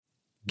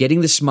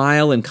Getting the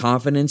smile and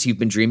confidence you've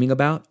been dreaming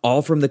about,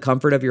 all from the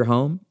comfort of your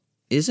home,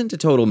 isn't a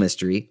total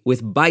mystery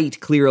with Byte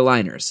clear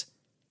aligners.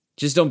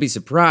 Just don't be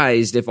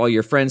surprised if all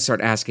your friends start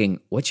asking,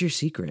 "What's your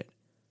secret?"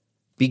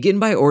 Begin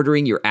by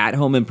ordering your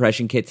at-home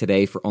impression kit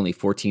today for only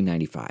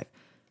 $14.95.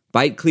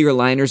 Byte clear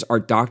aligners are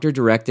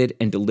doctor-directed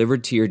and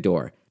delivered to your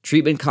door.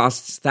 Treatment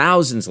costs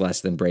thousands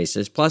less than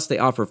braces, plus they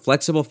offer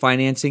flexible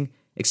financing,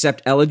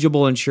 accept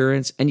eligible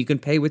insurance, and you can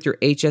pay with your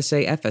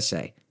HSA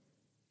FSA.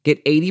 Get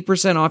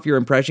 80% off your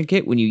impression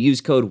kit when you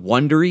use code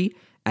WONDERY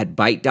at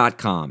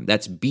Byte.com.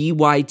 That's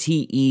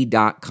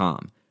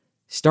BYTE.com.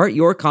 Start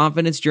your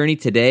confidence journey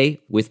today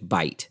with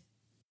Byte.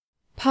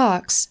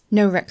 Parks,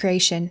 no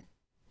recreation.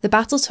 The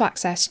battle to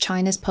access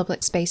China's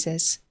public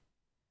spaces.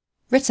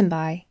 Written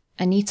by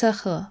Anita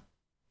He.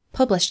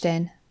 Published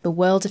in The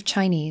World of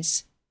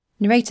Chinese.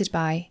 Narrated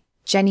by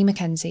Jenny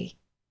Mackenzie.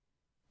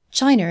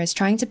 China is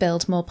trying to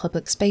build more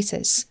public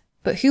spaces,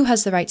 but who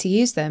has the right to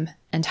use them,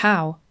 and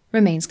how,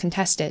 remains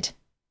contested.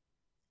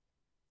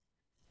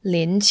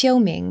 Lin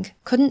Qiuming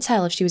couldn't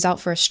tell if she was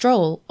out for a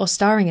stroll or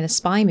starring in a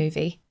spy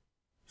movie.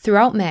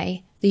 Throughout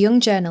May, the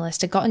young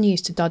journalist had gotten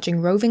used to dodging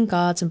roving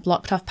guards and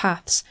blocked-off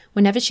paths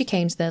whenever she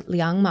came to the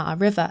Liangma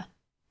River,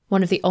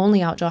 one of the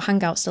only outdoor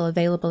hangouts still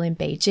available in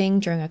Beijing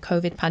during a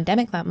COVID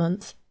pandemic that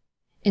month,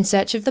 in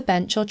search of the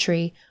bench or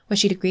tree where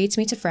she'd agreed to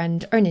meet a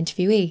friend or an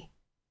interviewee.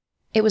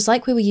 It was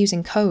like we were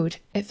using code.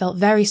 It felt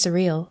very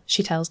surreal,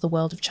 she tells The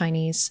World of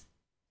Chinese.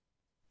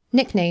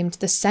 Nicknamed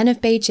the Seine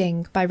of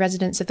Beijing by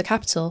residents of the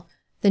capital,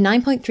 the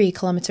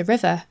 9.3-kilometre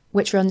river,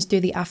 which runs through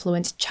the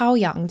affluent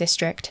Chaoyang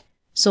district,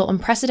 saw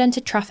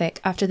unprecedented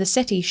traffic after the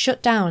city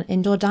shut down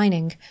indoor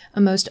dining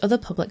and most other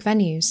public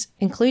venues,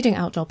 including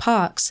outdoor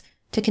parks,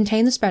 to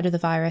contain the spread of the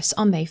virus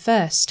on May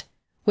 1st,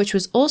 which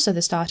was also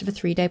the start of a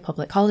 3-day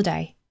public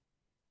holiday.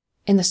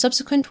 In the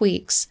subsequent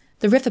weeks,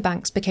 the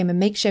riverbanks became a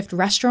makeshift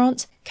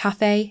restaurant,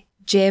 cafe,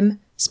 gym,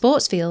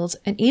 sports field,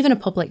 and even a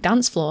public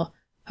dance floor,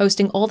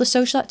 hosting all the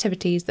social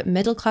activities that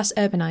middle-class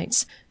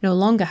urbanites no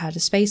longer had a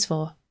space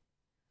for.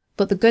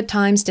 But the good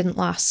times didn't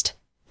last.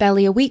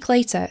 Barely a week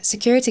later,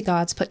 security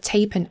guards put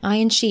tape and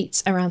iron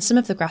sheets around some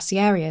of the grassy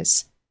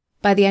areas.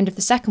 By the end of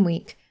the second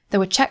week, there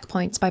were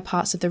checkpoints by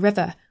parts of the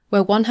river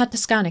where one had to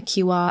scan a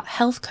QR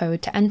health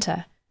code to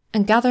enter,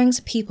 and gatherings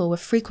of people were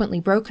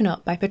frequently broken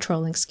up by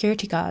patrolling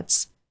security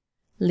guards.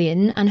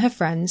 Lin and her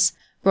friends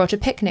brought a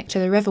picnic to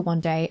the river one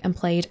day and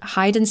played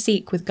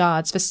hide-and-seek with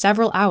guards for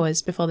several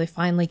hours before they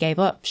finally gave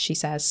up, she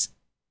says.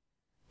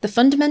 The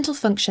fundamental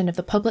function of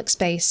the public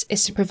space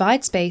is to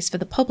provide space for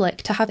the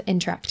public to have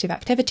interactive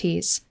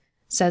activities,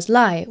 says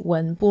Lai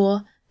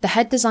Wenbo, the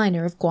head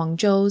designer of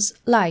Guangzhou's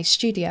Lai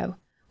Studio,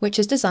 which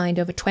has designed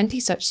over 20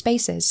 such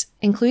spaces,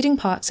 including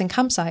parks and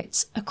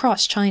campsites,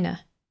 across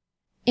China.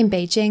 In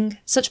Beijing,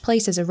 such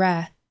places are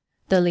rare.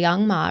 The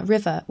Liangma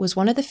River was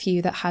one of the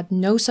few that had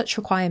no such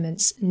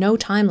requirements, no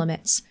time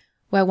limits,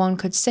 where one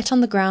could sit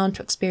on the ground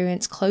to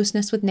experience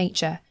closeness with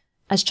nature,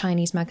 as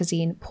Chinese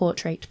magazine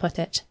Portrait put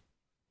it.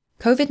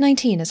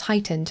 COVID-19 has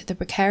heightened the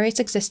precarious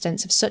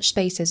existence of such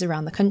spaces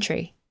around the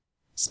country.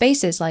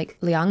 Spaces like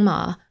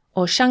Liangma,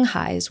 or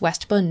Shanghai's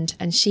West Bund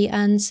and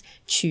Xi'an's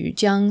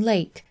Qujiang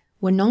Lake,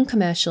 were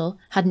non-commercial,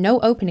 had no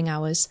opening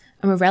hours,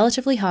 and were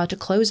relatively hard to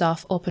close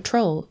off or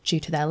patrol due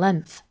to their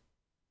length.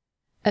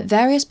 At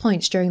various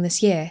points during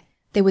this year,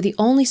 they were the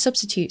only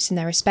substitutes in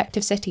their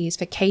respective cities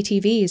for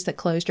KTVs that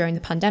closed during the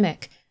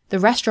pandemic, the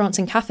restaurants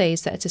and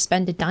cafes that had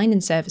suspended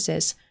dine-in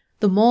services,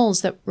 the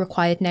malls that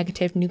required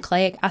negative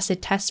nucleic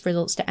acid test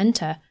results to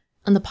enter,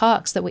 and the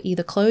parks that were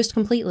either closed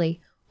completely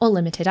or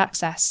limited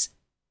access.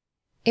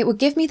 It would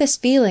give me this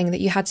feeling that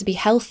you had to be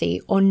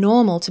healthy or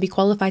normal to be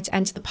qualified to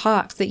enter the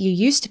parks that you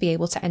used to be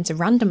able to enter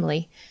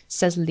randomly,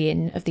 says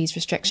Lin of these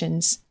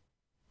restrictions.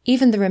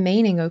 Even the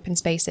remaining open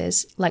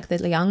spaces, like the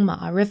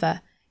Liangma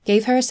River,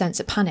 gave her a sense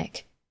of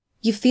panic.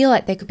 You feel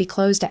like they could be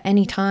closed at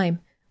any time.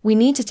 We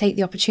need to take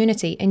the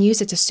opportunity and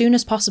use it as soon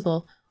as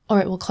possible,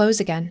 or it will close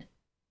again.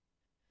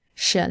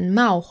 Shen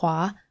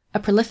Maohua, a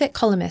prolific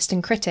columnist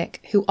and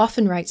critic who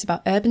often writes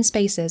about urban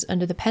spaces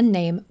under the pen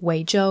name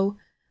Wei Zhou,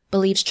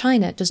 believes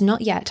China does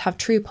not yet have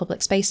true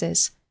public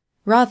spaces.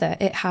 Rather,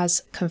 it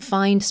has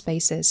confined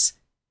spaces.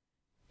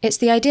 It's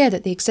the idea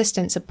that the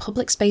existence of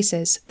public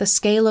spaces, the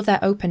scale of their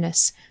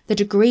openness, the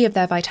degree of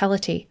their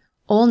vitality,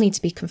 all need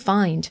to be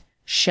confined,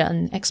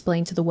 Shen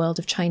explained to The World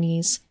of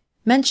Chinese,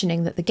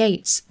 mentioning that the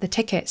gates, the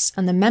tickets,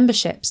 and the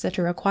memberships that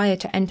are required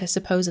to enter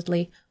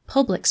supposedly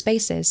public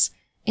spaces,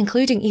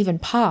 including even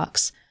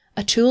parks,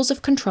 are tools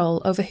of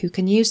control over who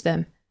can use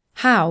them,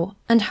 how,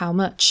 and how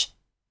much.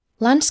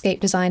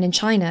 Landscape design in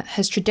China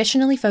has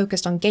traditionally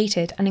focused on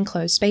gated and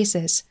enclosed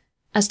spaces,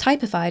 as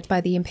typified by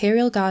the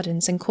imperial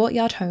gardens and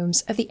courtyard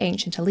homes of the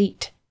ancient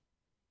elite.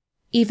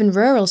 Even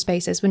rural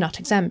spaces were not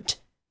exempt.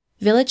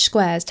 Village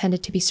squares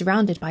tended to be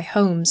surrounded by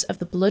homes of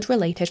the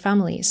blood-related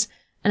families,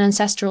 and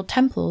ancestral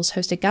temples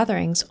hosted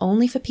gatherings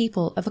only for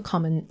people of a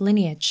common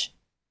lineage.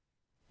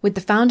 With the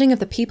founding of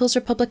the People's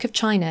Republic of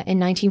China in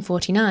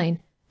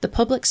 1949, the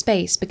public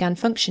space began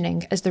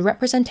functioning as the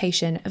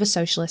representation of a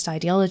socialist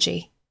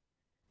ideology.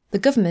 the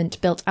government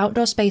built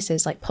outdoor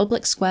spaces like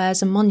public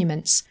squares and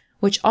monuments,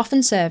 which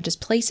often served as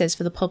places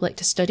for the public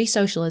to study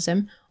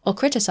socialism or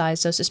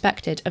criticise those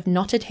suspected of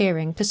not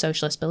adhering to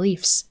socialist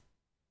beliefs.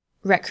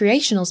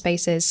 Recreational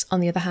spaces, on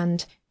the other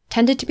hand,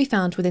 tended to be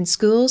found within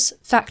schools,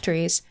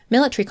 factories,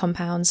 military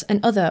compounds,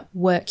 and other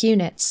work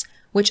units,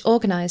 which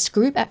organised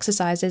group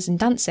exercises and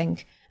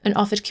dancing, and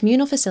offered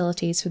communal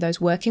facilities for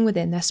those working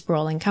within their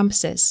sprawling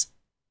campuses.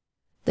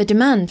 The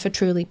demand for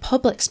truly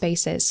public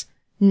spaces,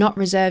 not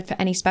reserved for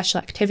any special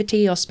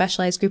activity or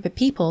specialised group of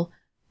people,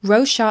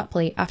 rose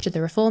sharply after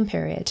the reform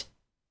period.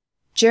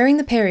 During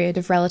the period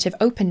of relative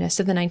openness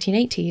of the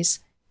 1980s,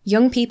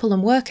 young people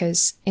and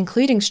workers,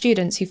 including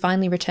students who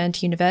finally returned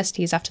to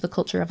universities after the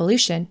Cultural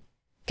Revolution,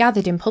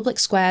 gathered in public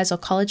squares or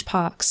college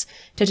parks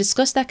to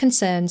discuss their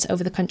concerns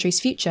over the country's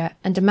future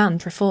and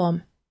demand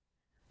reform.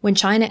 When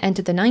China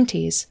entered the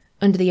 90s,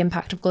 under the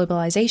impact of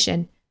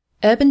globalization,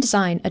 urban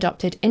design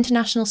adopted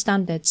international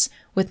standards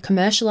with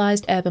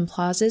commercialized urban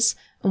plazas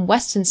and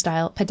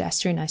Western-style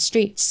pedestrianised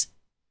streets.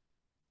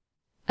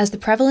 As the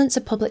prevalence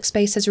of public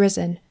space has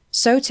risen,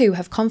 so too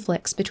have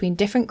conflicts between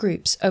different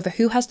groups over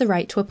who has the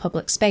right to a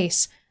public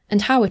space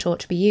and how it ought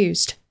to be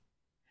used.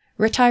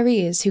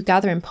 Retirees who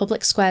gather in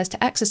public squares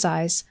to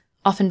exercise,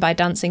 often by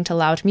dancing to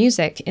loud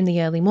music in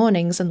the early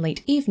mornings and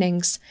late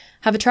evenings,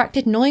 have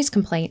attracted noise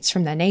complaints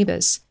from their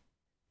neighbours.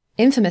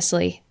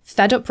 Infamously,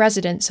 fed-up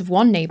residents of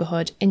one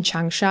neighbourhood in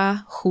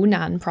Changsha,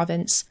 Hunan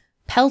province,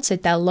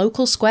 pelted their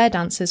local square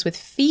dancers with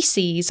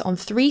feces on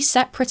 3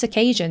 separate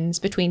occasions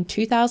between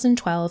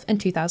 2012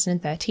 and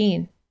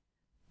 2013.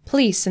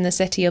 Police in the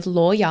city of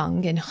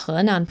Luoyang in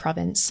Henan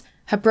province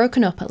have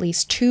broken up at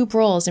least 2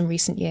 brawls in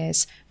recent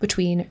years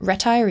between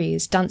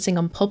retirees dancing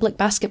on public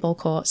basketball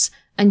courts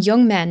and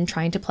young men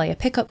trying to play a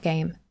pickup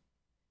game.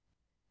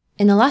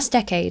 In the last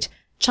decade,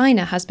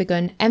 China has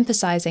begun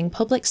emphasising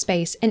public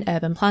space in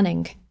urban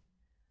planning.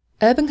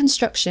 Urban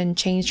construction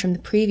changed from the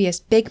previous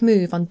big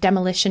move on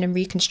demolition and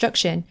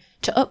reconstruction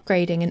to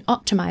upgrading and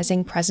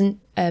optimising present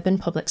urban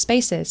public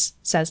spaces,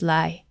 says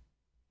Lai.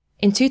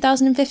 In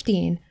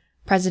 2015,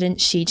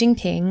 President Xi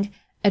Jinping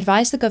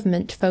advised the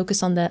government to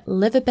focus on the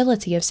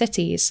livability of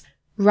cities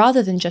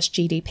rather than just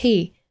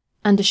GDP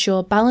and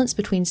assure balance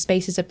between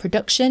spaces of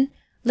production,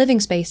 living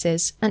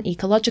spaces, and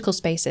ecological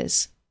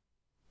spaces.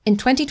 In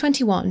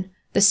 2021,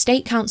 the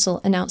State Council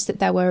announced that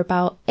there were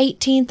about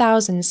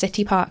 18,000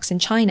 city parks in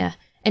China,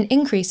 an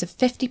increase of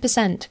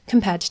 50%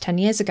 compared to 10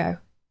 years ago.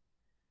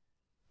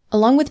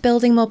 Along with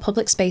building more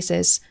public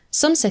spaces,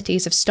 some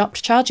cities have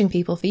stopped charging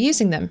people for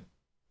using them.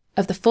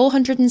 Of the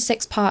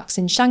 406 parks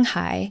in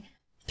Shanghai,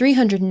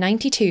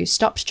 392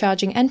 stopped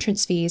charging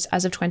entrance fees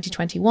as of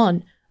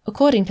 2021,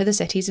 according to the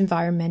city's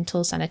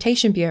Environmental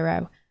Sanitation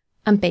Bureau,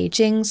 and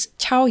Beijing's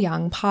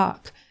Chaoyang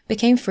Park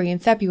became free in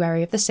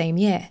February of the same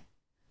year.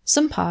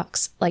 Some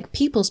parks, like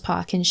People's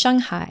Park in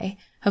Shanghai,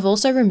 have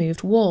also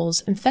removed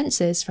walls and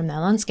fences from their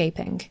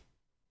landscaping.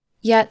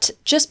 Yet,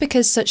 just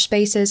because such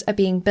spaces are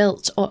being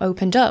built or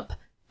opened up,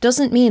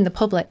 doesn't mean the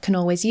public can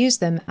always use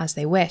them as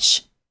they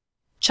wish.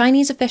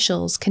 Chinese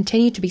officials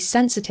continue to be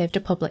sensitive to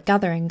public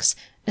gatherings,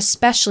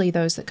 especially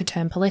those that could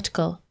turn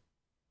political.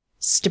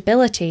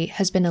 Stability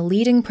has been a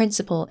leading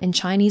principle in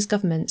Chinese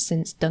government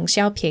since Deng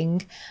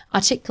Xiaoping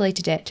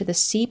articulated it to the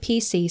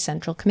CPC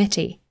Central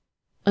Committee.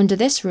 Under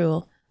this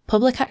rule,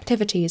 public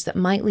activities that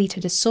might lead to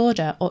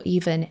disorder or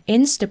even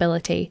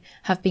instability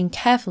have been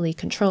carefully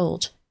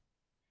controlled.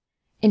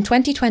 In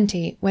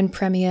 2020, when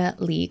Premier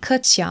Li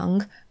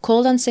Keqiang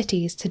called on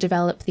cities to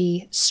develop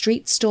the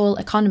street stall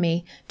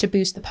economy to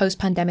boost the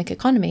post-pandemic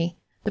economy,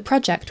 the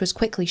project was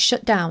quickly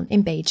shut down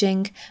in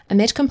Beijing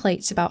amid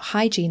complaints about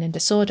hygiene and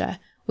disorder,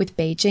 with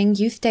Beijing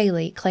Youth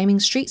Daily claiming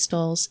street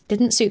stalls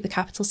didn't suit the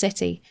capital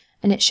city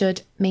and it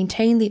should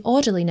maintain the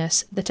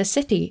orderliness that a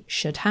city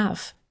should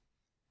have.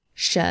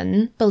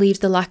 Shen believes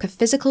the lack of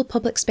physical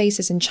public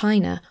spaces in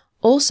China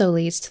also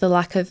leads to the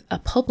lack of a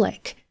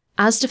public,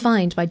 as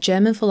defined by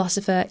German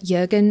philosopher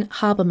Jürgen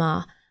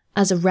Habermas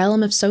as a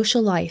realm of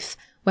social life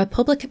where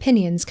public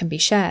opinions can be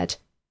shared.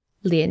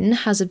 Lin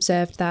has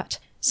observed that,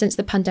 since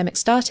the pandemic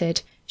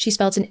started, she's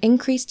felt an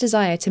increased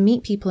desire to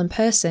meet people in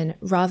person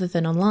rather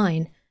than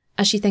online,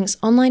 as she thinks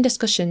online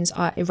discussions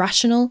are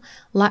irrational,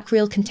 lack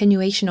real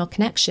continuation or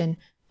connection,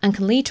 and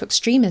can lead to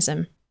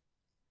extremism.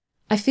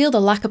 I feel the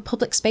lack of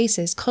public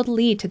spaces could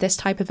lead to this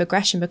type of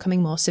aggression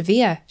becoming more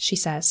severe, she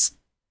says.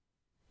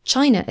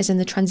 China is in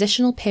the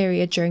transitional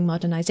period during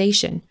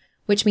modernization,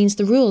 which means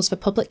the rules for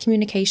public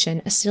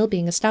communication are still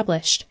being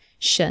established,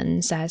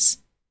 Shen says.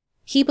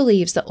 He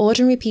believes that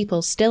ordinary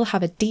people still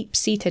have a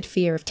deep-seated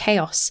fear of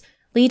chaos,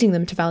 leading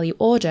them to value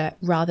order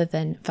rather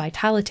than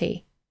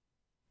vitality.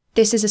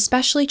 This is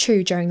especially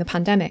true during the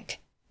pandemic.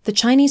 The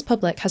Chinese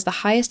public has the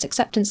highest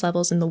acceptance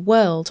levels in the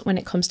world when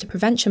it comes to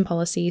prevention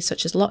policies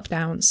such as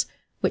lockdowns,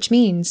 which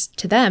means,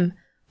 to them,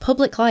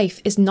 public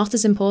life is not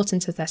as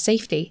important as their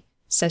safety,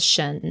 says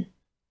Shen.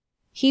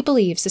 He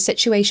believes the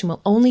situation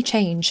will only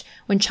change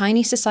when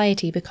Chinese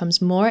society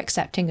becomes more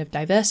accepting of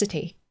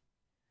diversity.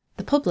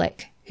 The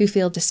public, who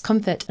feel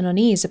discomfort and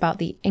unease about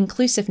the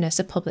inclusiveness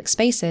of public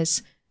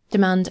spaces,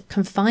 demand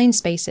confined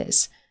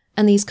spaces,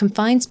 and these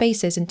confined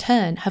spaces in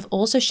turn have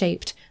also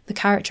shaped the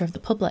character of the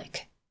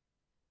public.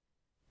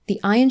 The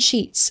iron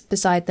sheets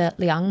beside the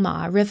Liang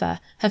Ma River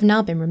have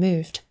now been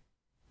removed,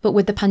 but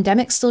with the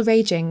pandemic still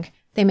raging,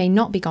 they may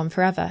not be gone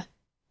forever.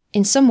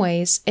 In some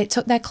ways, it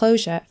took their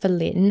closure for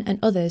Lin and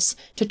others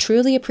to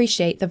truly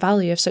appreciate the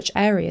value of such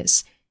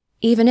areas,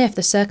 even if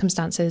the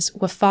circumstances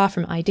were far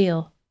from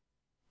ideal.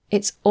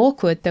 It's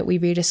awkward that we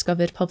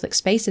rediscovered public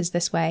spaces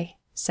this way,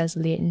 says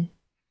Lin.